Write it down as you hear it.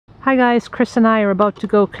Hi guys, Chris and I are about to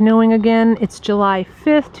go canoeing again. It's July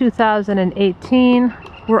 5th, 2018.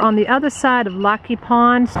 We're on the other side of Lackey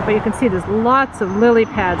Pond, but you can see there's lots of lily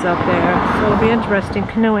pads out there, so it'll be interesting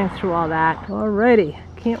canoeing through all that. Alrighty,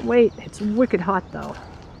 can't wait. It's wicked hot though.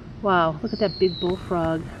 Wow, look at that big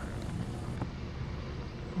bullfrog.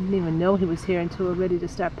 I didn't even know he was here until we're ready to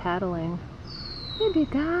start paddling. Hey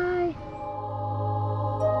big guy.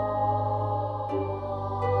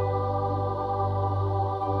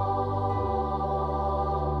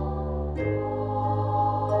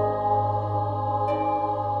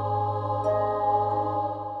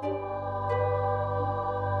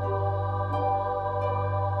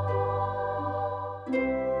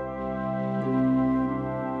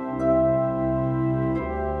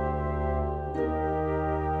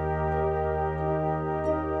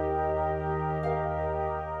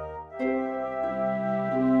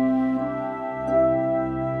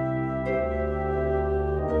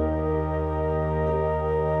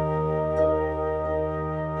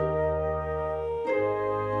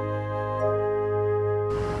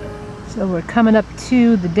 So we're coming up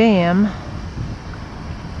to the dam.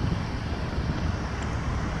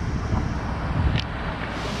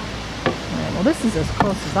 Alright, well this is as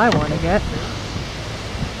close as I want to get.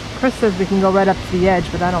 Chris says we can go right up to the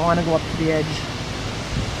edge, but I don't want to go up to the edge.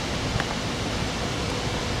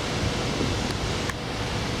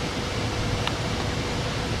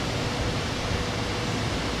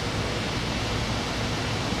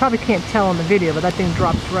 You probably can't tell in the video, but that thing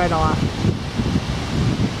drops right off.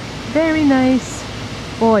 Very nice.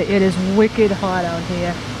 Boy, it is wicked hot out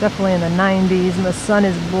here. Definitely in the 90s, and the sun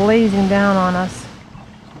is blazing down on us.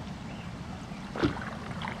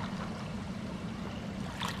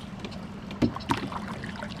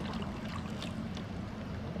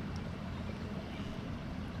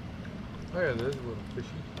 Oh yeah, there's a little fishy.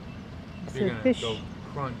 You're gonna fish. go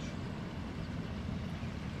crunch.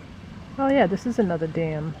 Oh yeah, this is another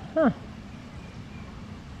dam. Huh.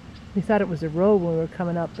 We thought it was a road when we were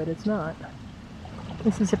coming up, but it's not.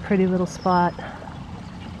 This is a pretty little spot.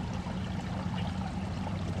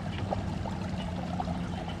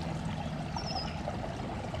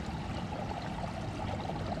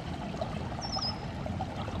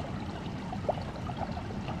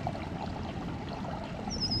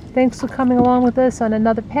 Thanks for coming along with us on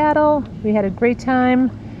another paddle. We had a great time.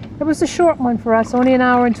 It was a short one for us, only an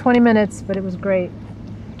hour and 20 minutes, but it was great.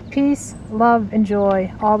 Peace, love, and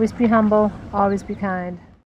joy. Always be humble, always be kind.